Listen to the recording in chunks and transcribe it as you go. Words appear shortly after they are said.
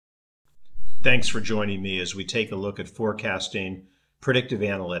Thanks for joining me as we take a look at forecasting, predictive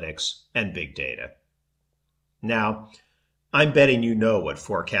analytics, and big data. Now, I'm betting you know what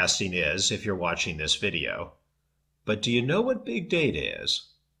forecasting is if you're watching this video. But do you know what big data is?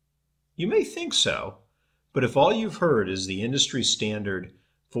 You may think so, but if all you've heard is the industry standard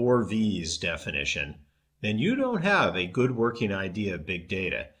 4 V's definition, then you don't have a good working idea of big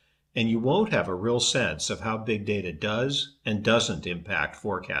data, and you won't have a real sense of how big data does and doesn't impact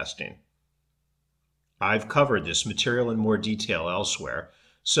forecasting. I've covered this material in more detail elsewhere,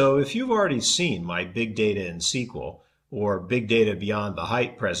 so if you've already seen my Big Data in SQL or Big Data Beyond the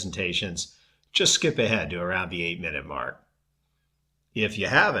Height presentations, just skip ahead to around the 8-minute mark. If you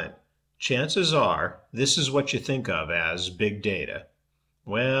haven't, chances are this is what you think of as big data.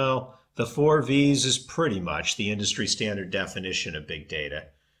 Well, the 4 V's is pretty much the industry standard definition of big data.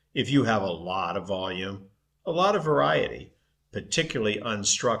 If you have a lot of volume, a lot of variety, particularly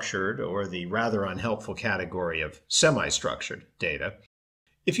unstructured or the rather unhelpful category of semi-structured data,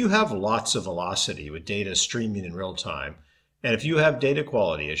 if you have lots of velocity with data streaming in real time, and if you have data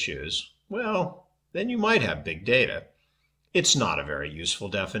quality issues, well, then you might have big data. It's not a very useful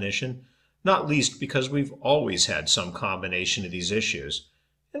definition, not least because we've always had some combination of these issues,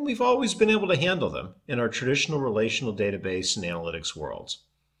 and we've always been able to handle them in our traditional relational database and analytics worlds.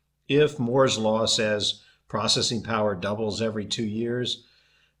 If Moore's law says processing power doubles every 2 years,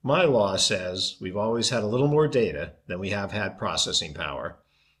 my law says we've always had a little more data than we have had processing power.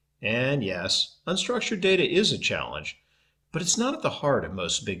 And yes, unstructured data is a challenge, but it's not at the heart of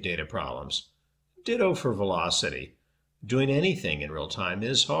most big data problems. Ditto for velocity. Doing anything in real time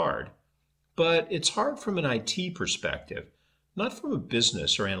is hard, but it's hard from an IT perspective, not from a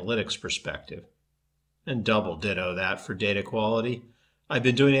business or analytics perspective. And double ditto that for data quality. I've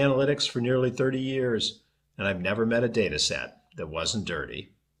been doing analytics for nearly 30 years, and I've never met a data set that wasn't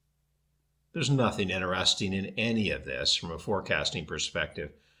dirty. There's nothing interesting in any of this from a forecasting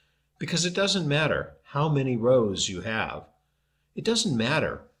perspective, because it doesn't matter how many rows you have. It doesn't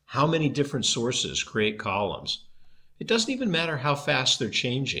matter how many different sources create columns. It doesn't even matter how fast they're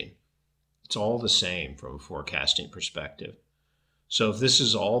changing. It's all the same from a forecasting perspective. So if this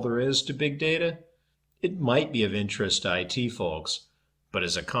is all there is to big data, it might be of interest to IT folks, but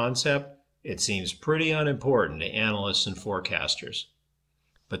as a concept, it seems pretty unimportant to analysts and forecasters.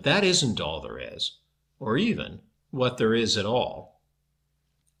 But that isn't all there is, or even what there is at all.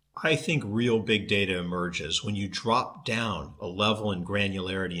 I think real big data emerges when you drop down a level in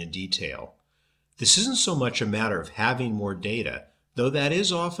granularity and detail. This isn't so much a matter of having more data, though that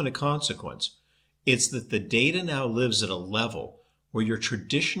is often a consequence. It's that the data now lives at a level where your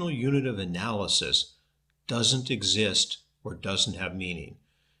traditional unit of analysis doesn't exist or doesn't have meaning.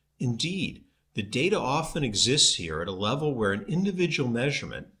 Indeed, the data often exists here at a level where an individual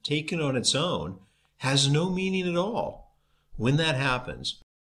measurement, taken on its own, has no meaning at all. When that happens,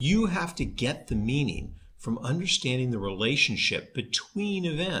 you have to get the meaning from understanding the relationship between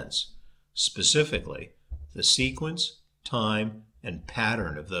events, specifically the sequence, time, and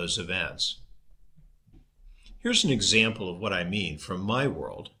pattern of those events. Here's an example of what I mean from my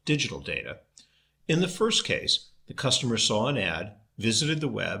world, digital data. In the first case, the customer saw an ad, visited the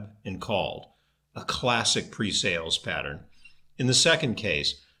web, and called, a classic pre-sales pattern. In the second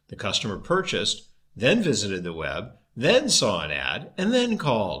case, the customer purchased, then visited the web, then saw an ad, and then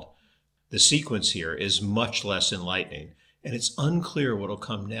called. The sequence here is much less enlightening, and it's unclear what will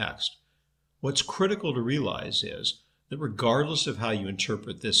come next. What's critical to realize is that regardless of how you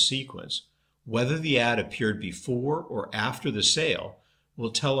interpret this sequence, whether the ad appeared before or after the sale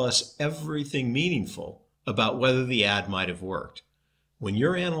will tell us everything meaningful about whether the ad might have worked. When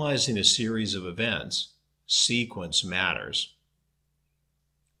you're analyzing a series of events, sequence matters.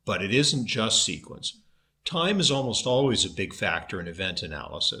 But it isn't just sequence. Time is almost always a big factor in event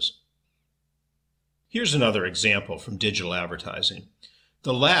analysis. Here's another example from digital advertising.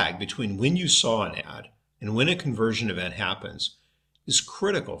 The lag between when you saw an ad and when a conversion event happens is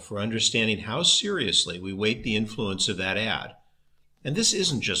critical for understanding how seriously we weight the influence of that ad. And this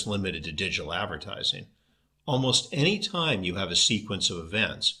isn't just limited to digital advertising. Almost any time you have a sequence of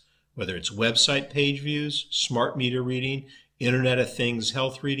events, whether it's website page views, smart meter reading, Internet of Things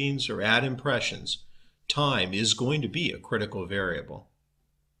health readings, or ad impressions, time is going to be a critical variable.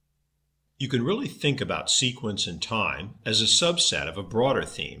 You can really think about sequence and time as a subset of a broader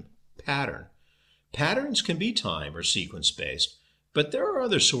theme, pattern. Patterns can be time or sequence-based, but there are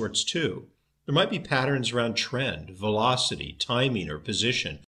other sorts too. There might be patterns around trend, velocity, timing, or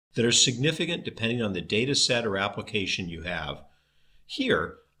position that are significant depending on the data set or application you have.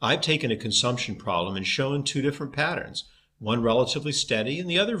 Here, I've taken a consumption problem and shown two different patterns, one relatively steady and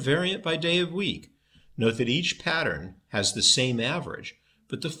the other variant by day of week. Note that each pattern has the same average,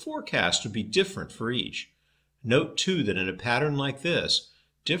 but the forecast would be different for each. Note too that in a pattern like this,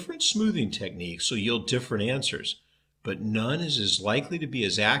 different smoothing techniques will yield different answers, but none is as likely to be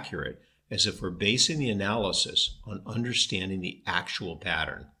as accurate as if we're basing the analysis on understanding the actual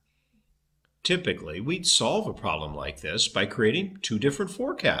pattern. Typically, we'd solve a problem like this by creating two different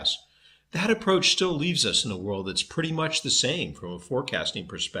forecasts. That approach still leaves us in a world that's pretty much the same from a forecasting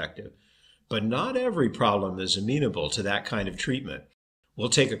perspective, but not every problem is amenable to that kind of treatment. We'll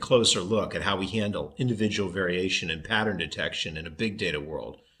take a closer look at how we handle individual variation and pattern detection in a big data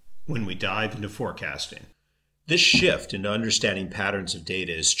world when we dive into forecasting. This shift into understanding patterns of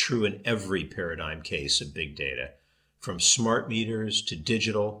data is true in every paradigm case of big data, from smart meters to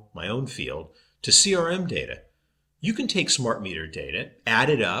digital, my own field, to CRM data. You can take smart meter data, add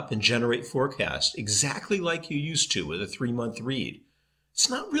it up, and generate forecasts exactly like you used to with a 3-month read. It's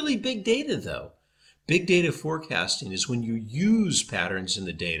not really big data, though. Big data forecasting is when you use patterns in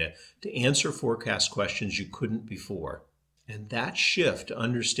the data to answer forecast questions you couldn't before. And that shift to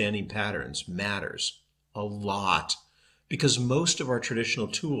understanding patterns matters a lot because most of our traditional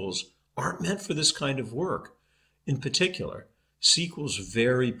tools aren't meant for this kind of work. In particular, SQL's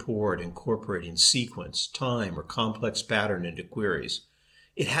very poor at incorporating sequence, time, or complex pattern into queries.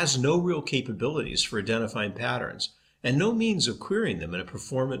 It has no real capabilities for identifying patterns and no means of querying them in a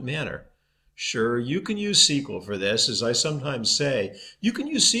performant manner. Sure, you can use SQL for this. As I sometimes say, you can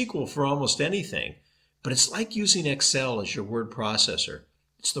use SQL for almost anything, but it's like using Excel as your word processor.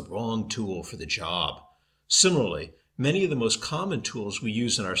 It's the wrong tool for the job. Similarly, many of the most common tools we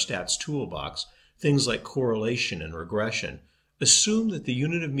use in our stats toolbox, things like correlation and regression, assume that the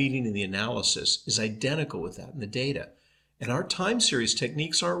unit of meaning in the analysis is identical with that in the data. And our time series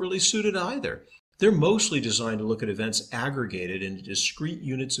techniques aren't really suited either. They're mostly designed to look at events aggregated into discrete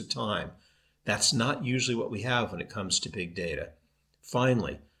units of time. That's not usually what we have when it comes to big data.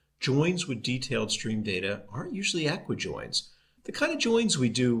 Finally, joins with detailed stream data aren't usually equijoins. The kind of joins we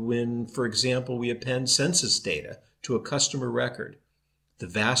do when, for example, we append census data to a customer record. The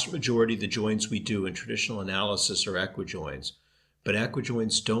vast majority of the joins we do in traditional analysis are equijoins, but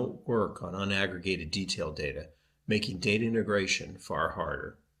equijoins don't work on unaggregated detailed data, making data integration far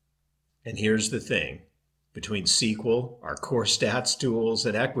harder. And here's the thing. Between SQL, our core stats tools,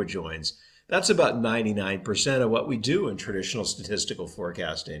 and equijoins, that's about 99% of what we do in traditional statistical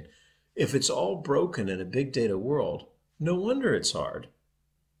forecasting. If it's all broken in a big data world, no wonder it's hard.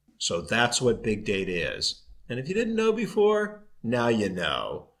 So that's what big data is. And if you didn't know before, now you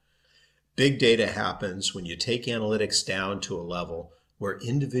know. Big data happens when you take analytics down to a level where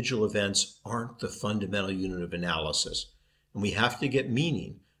individual events aren't the fundamental unit of analysis, and we have to get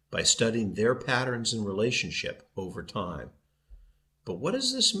meaning by studying their patterns and relationship over time. But what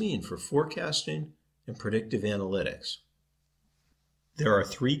does this mean for forecasting and predictive analytics? There are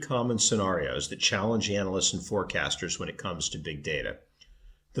 3 common scenarios that challenge analysts and forecasters when it comes to big data.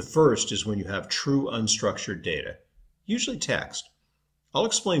 The first is when you have true unstructured data, usually text. I'll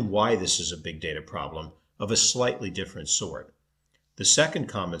explain why this is a big data problem of a slightly different sort. The second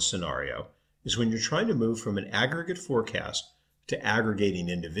common scenario is when you're trying to move from an aggregate forecast to aggregating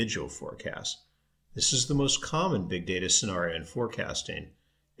individual forecasts. This is the most common big data scenario in forecasting,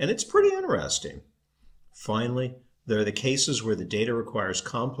 and it's pretty interesting. Finally, there are the cases where the data requires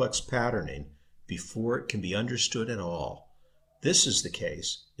complex patterning before it can be understood at all. This is the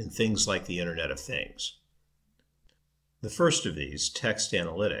case in things like the Internet of Things. The first of these, text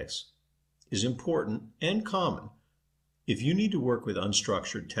analytics, is important and common. If you need to work with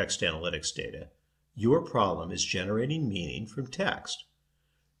unstructured text analytics data, your problem is generating meaning from text.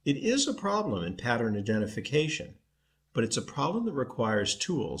 It is a problem in pattern identification, but it's a problem that requires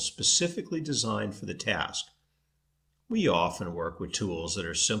tools specifically designed for the task. We often work with tools that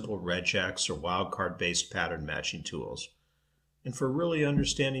are simple regex or wildcard-based pattern matching tools. And for really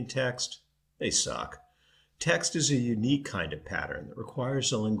understanding text, they suck. Text is a unique kind of pattern that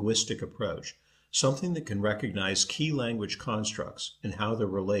requires a linguistic approach, something that can recognize key language constructs and how they're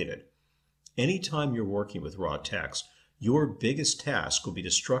related. Anytime you're working with raw text, your biggest task will be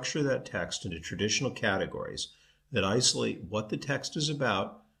to structure that text into traditional categories that isolate what the text is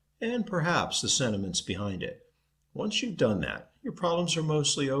about and perhaps the sentiments behind it. Once you've done that, your problems are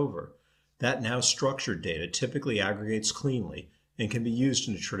mostly over. That now structured data typically aggregates cleanly and can be used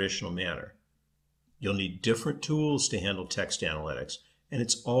in a traditional manner. You'll need different tools to handle text analytics, and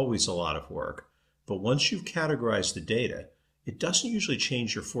it's always a lot of work. But once you've categorized the data, it doesn't usually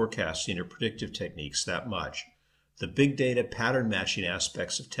change your forecasting or predictive techniques that much. The big data pattern matching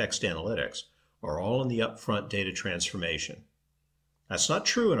aspects of text analytics are all in the upfront data transformation. That's not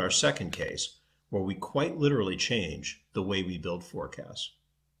true in our second case, where we quite literally change the way we build forecasts.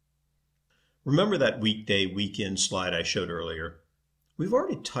 Remember that weekday, weekend slide I showed earlier? We've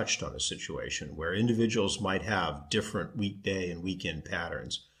already touched on a situation where individuals might have different weekday and weekend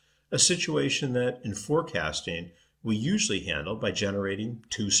patterns, a situation that in forecasting we usually handle by generating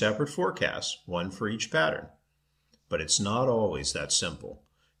two separate forecasts, one for each pattern. But it's not always that simple.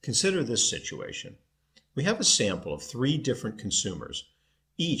 Consider this situation. We have a sample of 3 different consumers.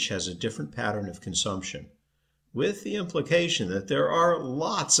 Each has a different pattern of consumption, with the implication that there are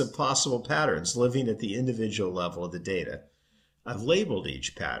lots of possible patterns living at the individual level of the data. I've labeled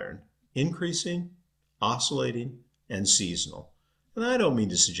each pattern increasing, oscillating, and seasonal. And I don't mean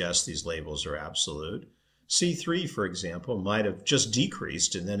to suggest these labels are absolute. C3, for example, might have just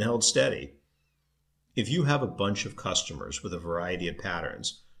decreased and then held steady. If you have a bunch of customers with a variety of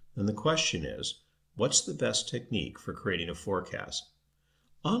patterns, then the question is, what's the best technique for creating a forecast?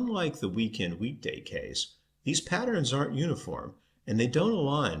 Unlike the weekend-weekday case, these patterns aren't uniform, and they don't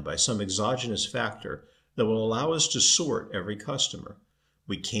align by some exogenous factor that will allow us to sort every customer.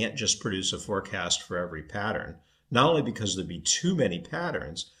 We can't just produce a forecast for every pattern, not only because there'd be too many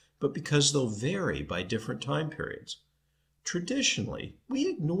patterns, but because they'll vary by different time periods. Traditionally, we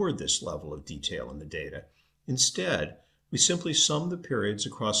ignored this level of detail in the data. Instead, we simply summed the periods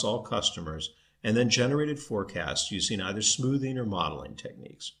across all customers and then generated forecasts using either smoothing or modeling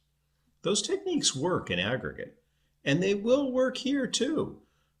techniques. Those techniques work in aggregate, and they will work here too.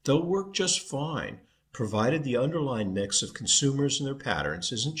 They'll work just fine, provided the underlying mix of consumers and their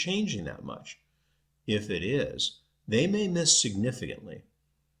patterns isn't changing that much. If it is, they may miss significantly.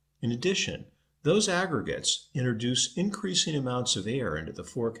 In addition, those aggregates introduce increasing amounts of error into the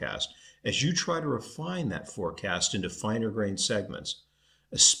forecast as you try to refine that forecast into finer-grained segments,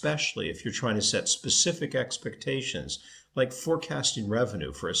 especially if you're trying to set specific expectations like forecasting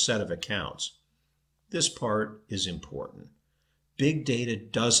revenue for a set of accounts. This part is important. Big data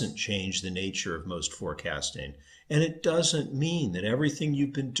doesn't change the nature of most forecasting, and it doesn't mean that everything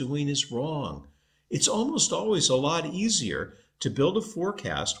you've been doing is wrong. It's almost always a lot easier to build a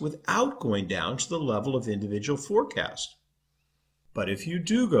forecast without going down to the level of individual forecast. But if you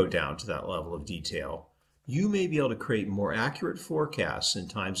do go down to that level of detail, you may be able to create more accurate forecasts in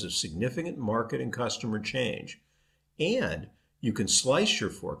times of significant market and customer change, and you can slice your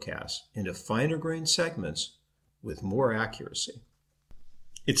forecasts into finer-grained segments with more accuracy.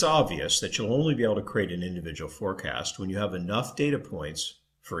 It's obvious that you'll only be able to create an individual forecast when you have enough data points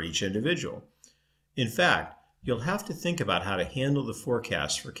for each individual. In fact, you'll have to think about how to handle the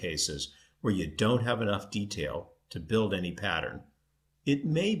forecast for cases where you don't have enough detail to build any pattern. It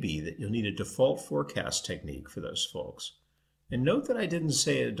may be that you'll need a default forecast technique for those folks. And note that I didn't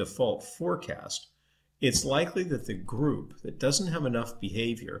say a default forecast. It's likely that the group that doesn't have enough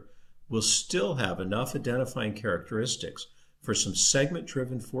behavior will still have enough identifying characteristics for some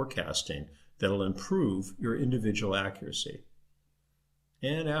segment-driven forecasting that'll improve your individual accuracy.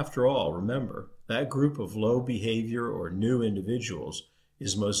 And after all, remember, that group of low behavior or new individuals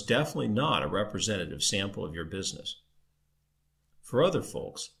is most definitely not a representative sample of your business. For other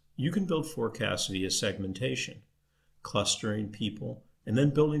folks, you can build forecasts via segmentation, clustering people, and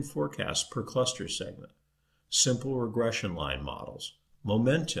then building forecasts per cluster segment. Simple regression line models,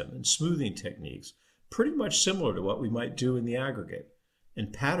 momentum and smoothing techniques, pretty much similar to what we might do in the aggregate,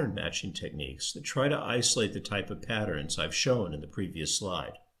 and pattern matching techniques that try to isolate the type of patterns I've shown in the previous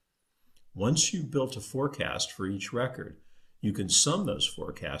slide. Once you've built a forecast for each record, you can sum those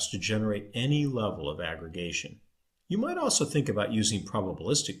forecasts to generate any level of aggregation. You might also think about using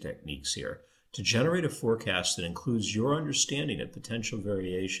probabilistic techniques here to generate a forecast that includes your understanding of potential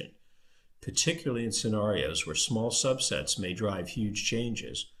variation, particularly in scenarios where small subsets may drive huge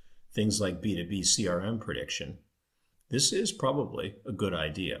changes, things like B2B CRM prediction. This is probably a good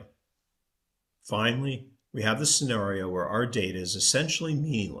idea. Finally, we have the scenario where our data is essentially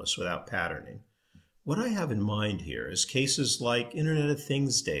meaningless without patterning. What I have in mind here is cases like Internet of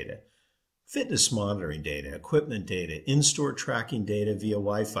Things data, fitness monitoring data, equipment data, in-store tracking data via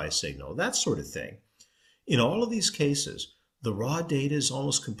Wi-Fi signal, that sort of thing. In all of these cases, the raw data is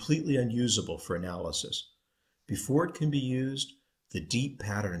almost completely unusable for analysis. Before it can be used, the deep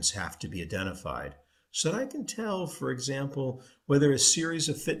patterns have to be identified, so that I can tell, for example, whether a series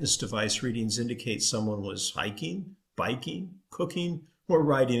of fitness device readings indicate someone was hiking, biking, cooking, or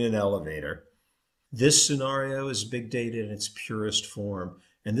riding an elevator. This scenario is big data in its purest form,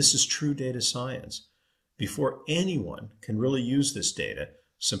 and this is true data science. Before anyone can really use this data,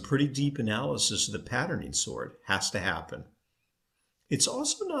 some pretty deep analysis of the patterning sort has to happen. It's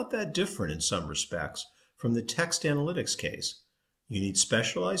also not that different in some respects from the text analytics case. You need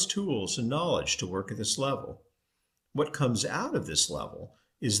specialized tools and knowledge to work at this level. What comes out of this level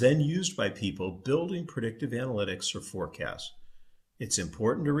is then used by people building predictive analytics or forecasts. It's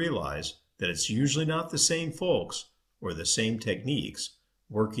important to realize that it's usually not the same folks or the same techniques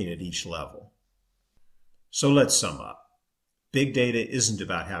working at each level. So let's sum up. Big data isn't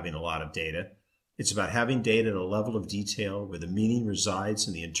about having a lot of data. It's about having data at a level of detail where the meaning resides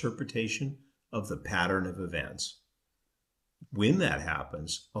in the interpretation of the pattern of events. When that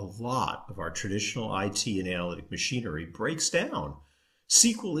happens, a lot of our traditional IT and analytic machinery breaks down.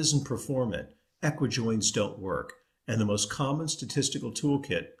 SQL isn't performant, equijoins don't work, and the most common statistical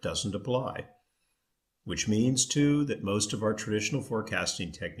toolkit doesn't apply. Which means, too, that most of our traditional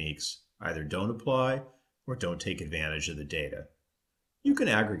forecasting techniques either don't apply or don't take advantage of the data. You can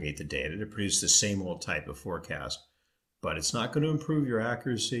aggregate the data to produce the same old type of forecast, but it's not going to improve your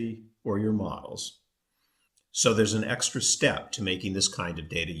accuracy or your models. So there's an extra step to making this kind of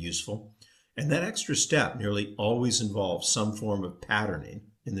data useful, and that extra step nearly always involves some form of patterning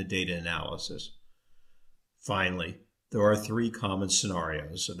in the data analysis. Finally, there are 3 common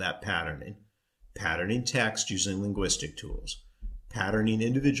scenarios of that patterning. Patterning text using linguistic tools, patterning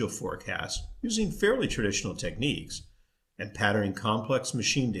individual forecasts using fairly traditional techniques, and patterning complex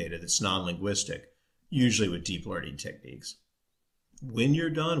machine data that's non-linguistic, usually with deep learning techniques. When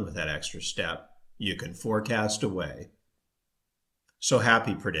you're done with that extra step, you can forecast away. So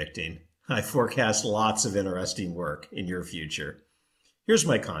happy predicting. I forecast lots of interesting work in your future. Here's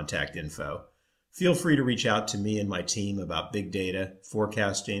my contact info. Feel free to reach out to me and my team about big data,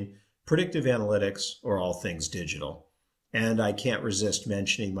 forecasting, predictive analytics, or all things digital. And I can't resist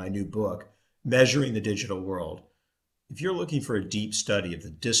mentioning my new book, Measuring the Digital World. If you're looking for a deep study of the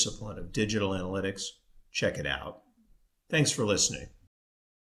discipline of digital analytics, check it out. Thanks for listening.